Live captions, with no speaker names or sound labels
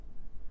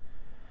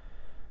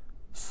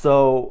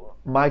So,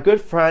 my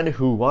good friend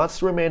who wants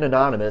to remain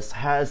anonymous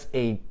has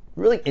a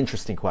really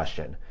interesting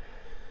question.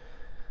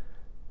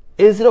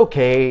 Is it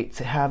okay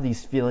to have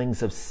these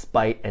feelings of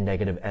spite and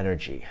negative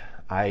energy?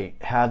 I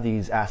have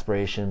these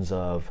aspirations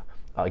of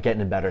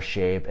getting in better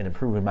shape and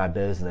improving my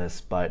business,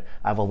 but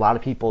I have a lot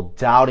of people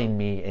doubting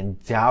me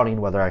and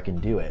doubting whether I can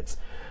do it.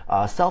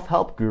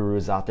 Self-help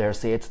gurus out there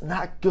say it's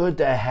not good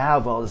to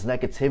have all this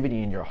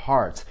negativity in your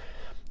heart.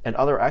 And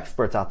other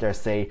experts out there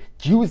say,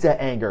 use that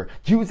anger,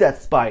 use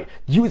that spite,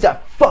 use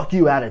that fuck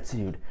you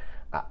attitude.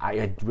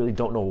 I really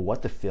don't know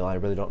what to feel. I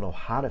really don't know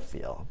how to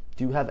feel.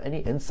 Do you have any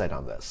insight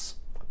on this?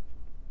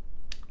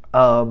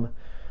 I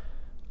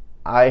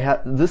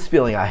have this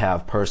feeling I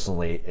have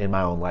personally in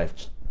my own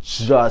life,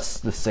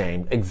 just the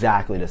same,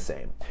 exactly the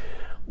same.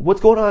 What's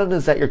going on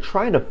is that you're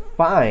trying to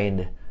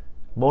find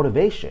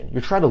motivation.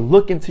 You're trying to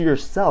look into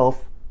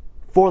yourself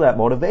for that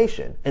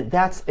motivation, and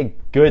that's a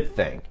good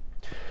thing.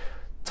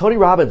 Tony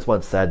Robbins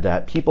once said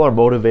that people are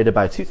motivated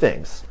by two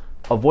things: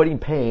 avoiding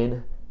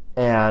pain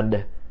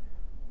and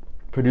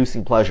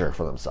producing pleasure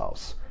for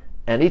themselves.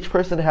 And each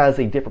person has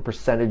a different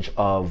percentage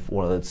of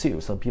one of the two.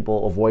 Some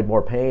people avoid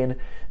more pain,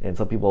 and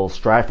some people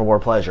strive for more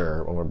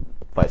pleasure, or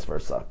vice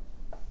versa.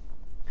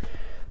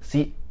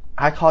 See,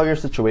 I call your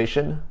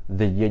situation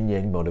the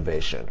yin-yang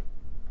motivation.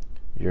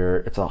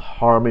 It's a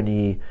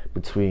harmony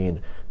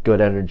between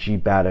good energy,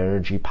 bad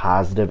energy,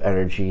 positive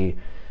energy,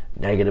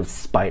 negative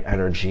spite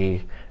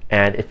energy.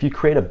 And if you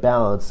create a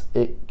balance,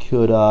 it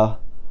could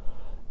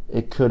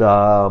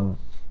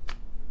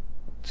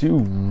do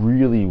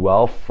really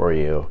well for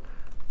you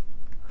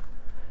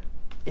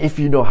if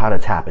you know how to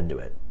tap into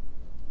it.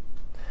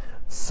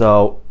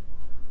 So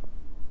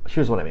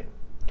here's what I mean.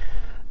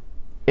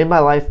 In my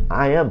life,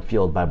 I am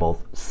fueled by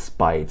both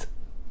spite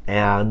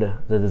and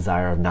the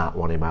desire of not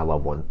wanting to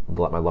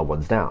let my loved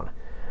ones down.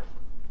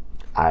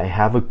 I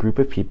have a group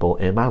of people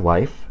in my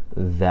life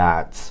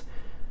that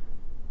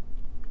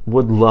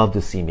would love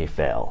to see me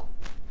fail.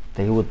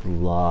 They would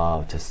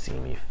love to see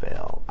me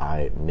fail.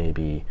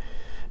 Maybe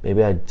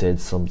I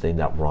did something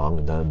that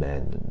wronged them,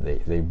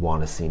 and they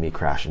want to see me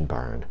crash and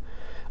burn.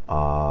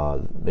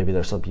 Maybe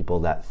there's some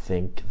people that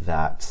think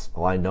that,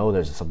 I know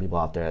there's some people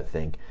out there that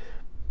think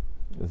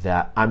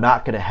that I'm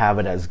not going to have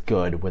it as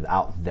good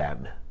without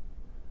them.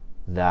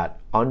 That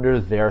under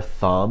their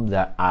thumb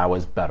that I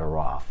was better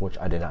off, which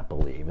I did not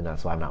believe, and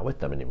that's why I'm not with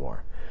them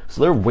anymore.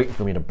 So they're waiting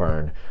for me to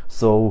burn,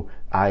 so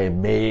I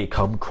may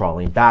come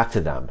crawling back to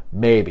them.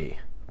 Maybe.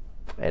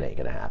 It ain't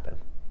going to happen.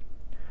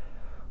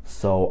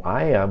 So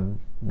I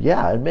am,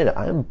 admit it,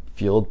 I am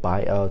fueled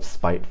by a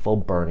spiteful,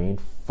 burning,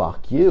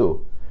 fuck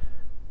you.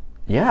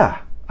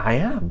 Yeah, I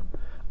am.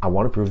 I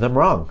want to prove them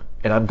wrong,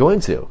 and I'm going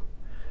to.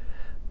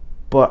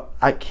 But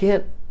I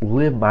can't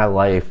live my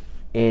life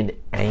in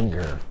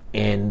anger,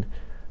 in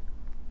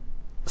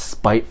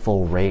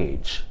spiteful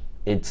rage.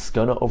 It's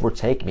going to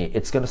overtake me.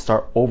 It's going to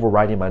start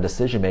overriding my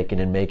decision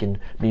making and making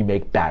me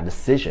make bad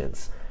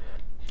decisions.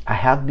 I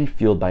have to be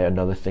fueled by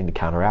another thing to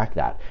counteract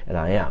that, and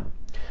I am.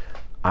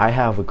 I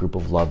have a group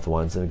of loved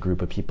ones and a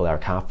group of people that are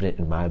confident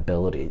in my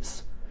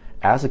abilities.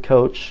 As a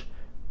coach,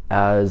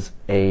 as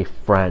a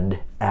friend,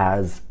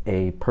 as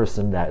a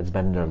person that has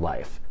been in their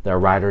life, their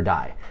ride or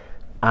die,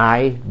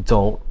 I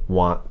don't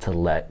want to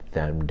let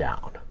them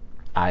down.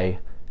 I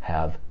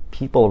have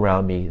people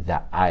around me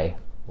that I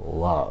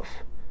love,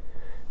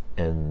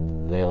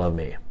 and they love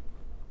me,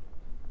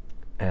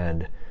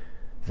 and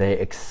they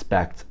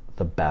expect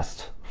the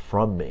best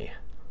from me.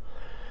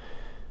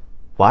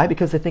 Why?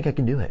 Because they think I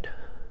can do it.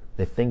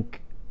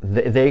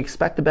 They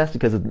expect the best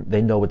because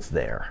they know it's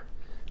there,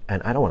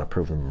 and I don't want to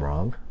prove them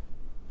wrong.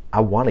 I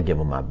want to give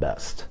them my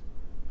best,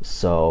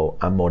 so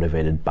I'm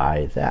motivated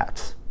by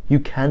that. You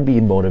can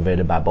be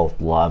motivated by both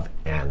love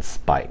and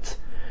spite.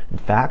 In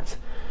fact,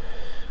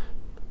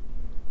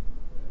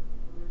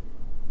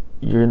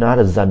 you're not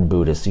a Zen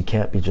Buddhist. You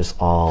can't be just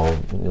all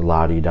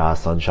la-di-da,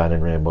 sunshine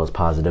and rainbows,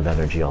 positive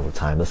energy all the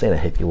time. This ain't a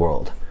hippie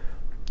world.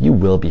 You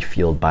will be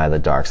fueled by the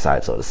dark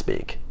side, so to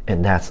speak.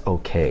 And that's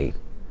okay,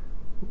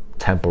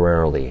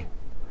 temporarily.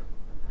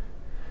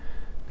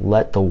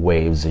 Let the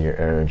waves of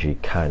your energy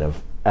kind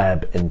of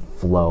ebb and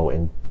flow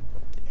and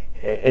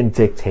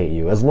dictate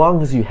you. As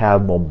long as you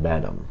have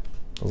momentum.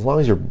 As long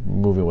as you're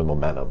moving with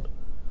momentum.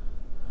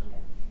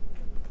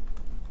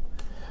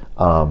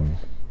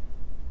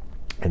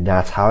 And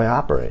that's how I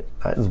operate.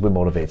 That is what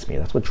motivates me.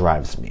 That's what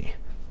drives me.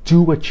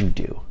 Do what you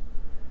do.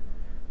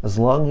 As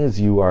long as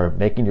you are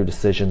making your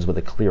decisions with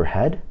a clear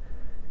head,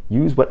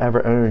 use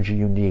whatever energy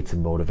you need to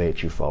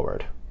motivate you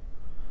forward.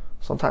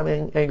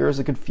 Sometimes anger is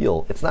a good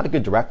fuel. It's not a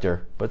good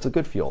director, but it's a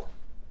good fuel.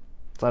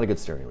 It's not a good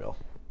steering wheel.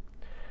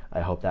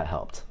 I hope that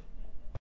helped.